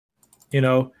You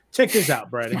know, check this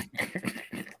out, Brady.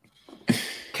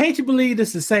 Can't you believe this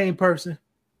is the same person?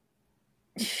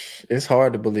 It's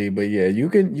hard to believe, but yeah, you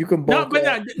can No, both.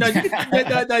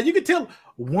 but you can tell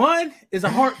one is a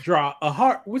what's it called? A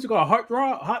heart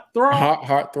throb?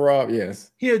 Heart throb,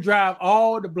 yes. He'll drive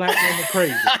all the black women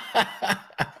crazy.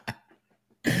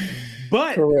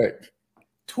 But correct.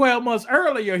 12 months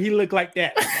earlier, he looked like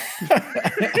that.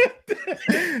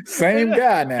 Same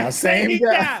guy now. Same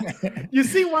guy. You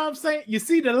see what I'm saying? You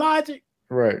see the logic?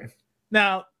 Right.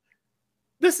 Now,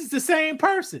 this is the same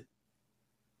person.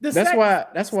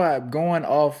 That's why going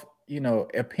off,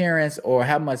 appearance or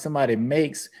how much somebody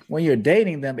makes when you're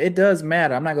dating them, it does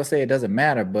matter. I'm not gonna say it doesn't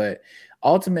matter, but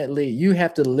ultimately you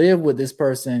have to live with this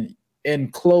person in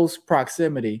close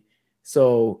proximity.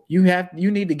 So you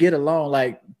need to get along.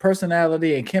 Like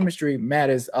personality and chemistry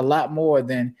matters a lot more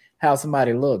than how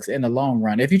somebody looks in the long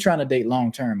run. If you're trying to date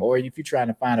long term, or if you're trying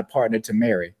to find a partner to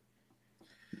marry.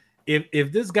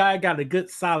 If this guy got a good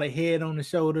solid head on the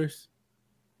shoulders.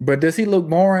 But does he look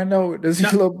boring though? Does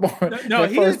he look boring? No,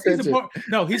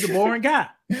 he's a boring guy.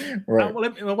 Right.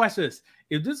 Let me watch this.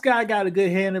 If this guy got a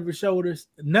good head on his shoulders,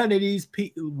 none of these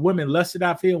women lusted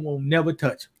I feel will never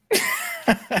touch him.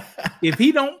 If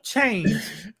he don't change,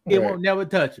 it won't never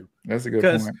touch him. That's a good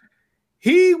point.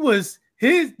 Because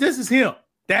this is him.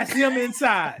 That's him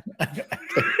inside.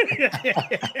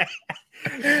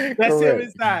 That's him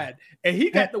inside. And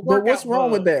he got the workout. But what's wrong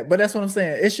with that? But that's what I'm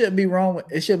saying. It shouldn't be wrong.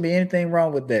 It shouldn't be anything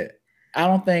wrong with that. I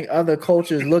don't think other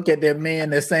cultures look at their men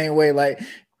the same way. Like,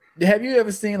 have you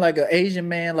ever seen like an Asian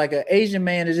man? Like an Asian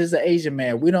man is just an Asian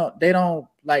man. They don't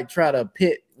like try to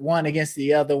pit one against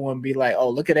the other one, be like, oh,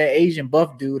 look at that Asian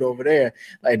buff dude over there.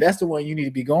 Like, that's the one you need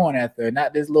to be going after,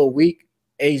 not this little weak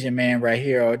Asian man right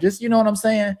here, or just, you know what I'm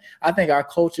saying? I think our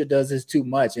culture does this too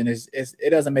much, and it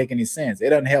doesn't make any sense. It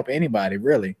doesn't help anybody,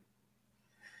 really.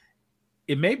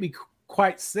 It made me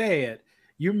quite sad.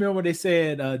 You remember they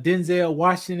said Denzel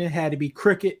Washington had to be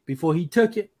crooked before he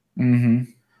took it?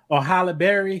 Mm-hmm. Or Halle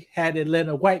Berry had to let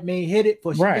a white man hit it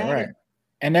for right.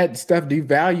 And that stuff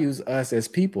devalues us as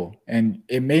people. And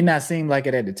it may not seem like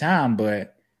it at the time,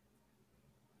 but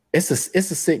it's a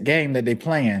sick game that they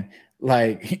playing.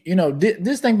 Like,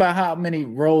 just think about how many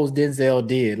roles Denzel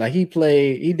did. Like he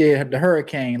did the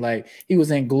Hurricane, like he was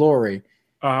in Glory.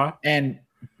 And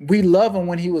we love him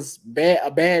when he was a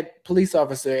bad police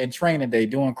officer in Training Day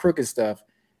doing crooked stuff.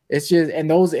 It's just, and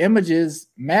those images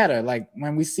matter. Like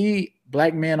when we see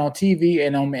black men on TV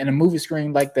and in a movie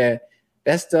screen like that,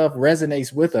 that stuff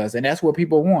resonates with us. And that's what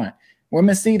people want.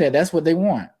 Women see that. That's what they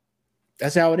want.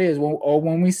 That's how it is.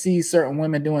 When we see certain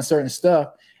women doing certain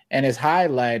stuff and it's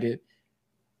highlighted,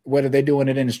 whether they're doing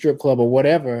it in the strip club or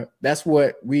whatever, that's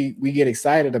what we get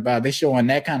excited about. They're showing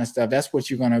that kind of stuff. That's what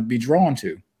you're going to be drawn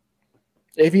to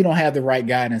if you don't have the right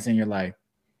guidance in your life.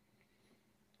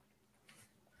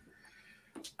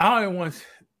 I don't want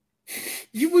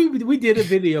we did a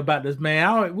video about this,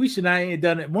 man. We should not have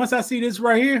done it. Once I see this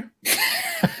right here,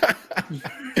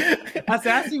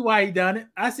 I see why he done it.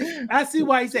 I see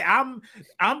why he said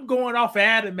I'm going off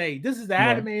anime. This is the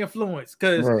anime influence,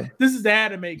 because this is the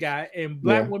anime guy, and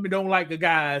black women don't like the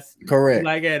guys correct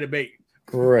like anime.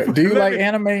 Correct. Do you like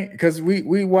anime? Because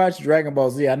we watch Dragon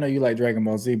Ball Z. I know you like Dragon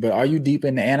Ball Z, but are you deep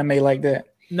into anime like that?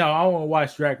 No, I want to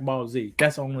watch Dragon Ball Z.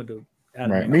 That's only the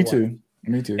anime. Right. Me too.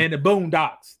 And the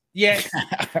Boondocks. Yes,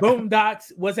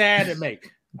 Boondocks was anime.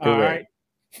 All right,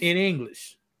 in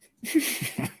English.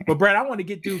 But Brad, I want to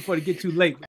get through before it get too late.